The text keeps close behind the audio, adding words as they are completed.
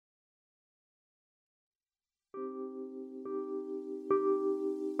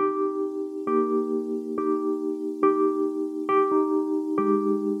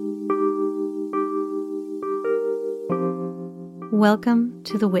Welcome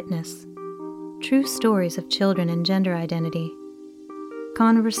to The Witness, true stories of children and gender identity.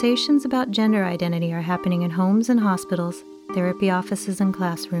 Conversations about gender identity are happening in homes and hospitals, therapy offices, and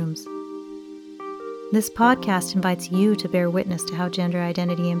classrooms. This podcast invites you to bear witness to how gender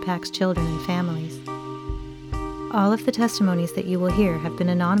identity impacts children and families. All of the testimonies that you will hear have been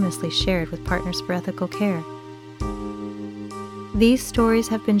anonymously shared with Partners for Ethical Care. These stories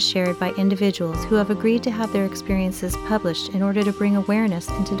have been shared by individuals who have agreed to have their experiences published in order to bring awareness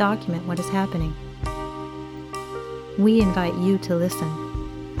and to document what is happening. We invite you to listen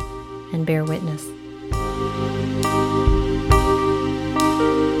and bear witness.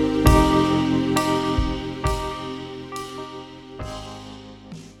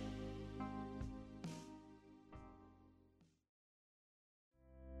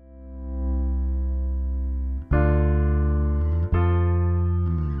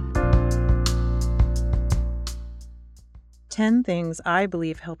 Ten things I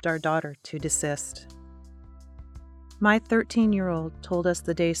believe helped our daughter to desist. My 13-year-old told us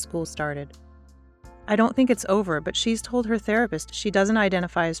the day school started. I don't think it's over, but she's told her therapist she doesn't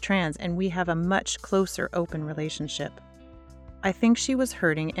identify as trans and we have a much closer, open relationship. I think she was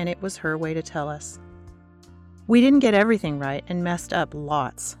hurting and it was her way to tell us. We didn't get everything right and messed up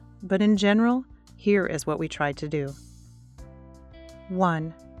lots, but in general, here is what we tried to do.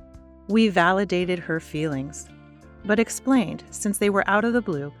 1. We validated her feelings, but explained, since they were out of the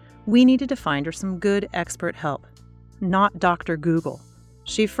blue, we needed to find her some good expert help, not Dr. Google.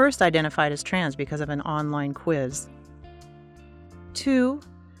 She first identified as trans because of an online quiz. 2.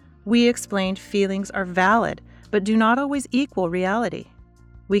 We explained feelings are valid, but do not always equal reality.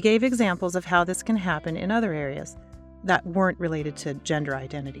 We gave examples of how this can happen in other areas that weren't related to gender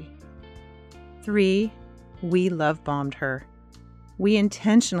identity. 3. We love-bombed her. We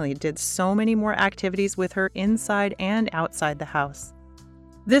intentionally did so many more activities with her inside and outside the house.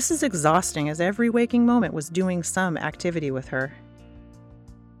 This is exhausting as every waking moment was doing some activity with her.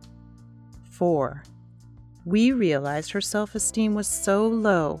 4. We realized her self-esteem was so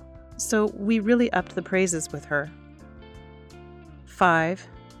low, so we really upped the praises with her. 5.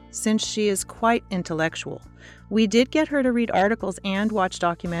 Since she is quite intellectual, we did get her to read articles and watch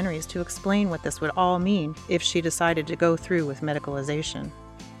documentaries to explain what this would all mean if she decided to go through with medicalization.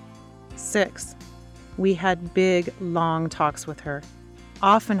 6. We had big, long talks with her,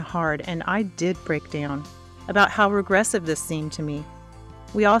 often hard, and I did break down, about how regressive this seemed to me.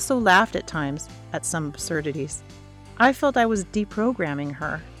 We also laughed at times at some absurdities. I felt I was deprogramming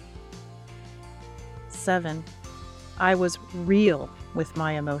her. 7. I was real with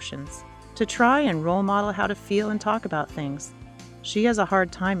my emotions, to try and role model how to feel and talk about things. She has a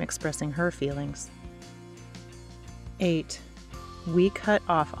hard time expressing her feelings. 8. We cut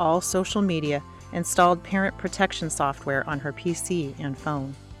off all social media, installed parent protection software on her PC and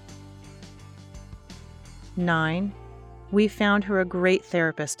phone. 9. We found her a great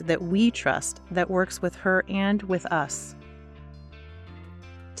therapist that we trust that works with her and with us.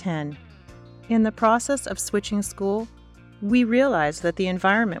 10. In the process of switching school, we realized that the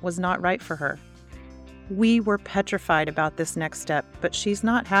environment was not right for her. We were petrified about this next step, but she's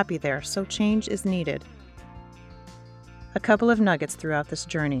not happy there, so change is needed. A couple of nuggets throughout this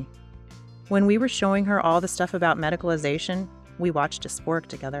journey. When we were showing her all the stuff about medicalization, we watched us work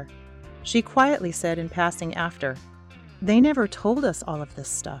together. She quietly said in passing after, "They never told us all of this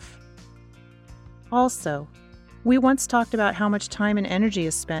stuff." Also, we once talked about how much time and energy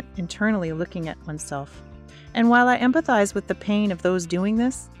is spent internally looking at oneself. And while I empathize with the pain of those doing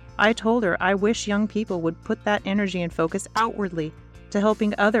this, I told her I wish young people would put that energy and focus outwardly to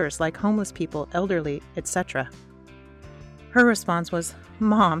helping others like homeless people, elderly, etc. Her response was,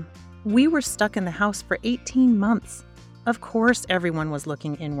 "Mom, we were stuck in the house for 18 months. Of course everyone was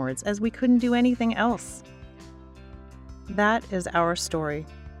looking inwards as we couldn't do anything else." That is our story.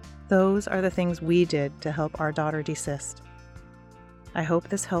 Those are the things we did to help our daughter desist. I hope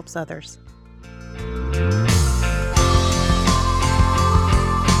this helps others.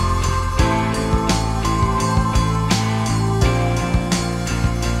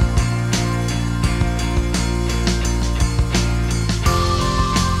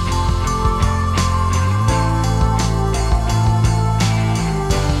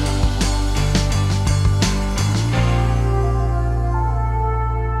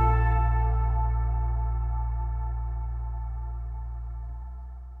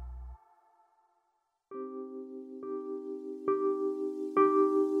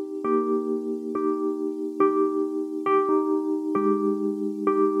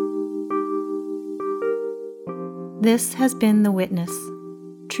 This has been The Witness,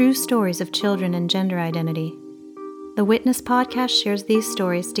 true stories of children and gender identity. The Witness podcast shares these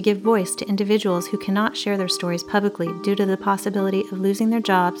stories to give voice to individuals who cannot share their stories publicly due to the possibility of losing their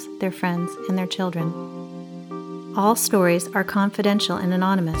jobs, their friends, and their children. All stories are confidential and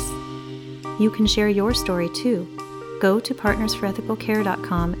anonymous. You can share your story too. Go to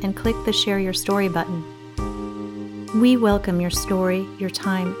partnersforethicalcare.com and click the Share Your Story button. We welcome your story, your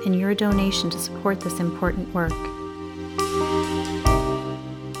time, and your donation to support this important work.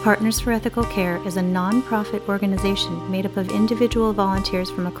 Partners for Ethical Care is a non-profit organization made up of individual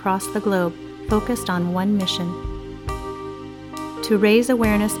volunteers from across the globe focused on one mission: to raise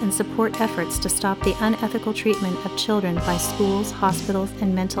awareness and support efforts to stop the unethical treatment of children by schools, hospitals,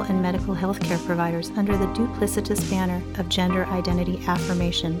 and mental and medical health care providers under the duplicitous banner of gender identity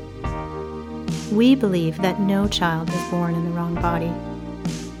affirmation. We believe that no child is born in the wrong body.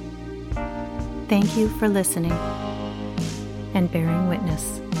 Thank you for listening and bearing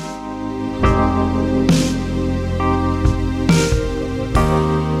witness.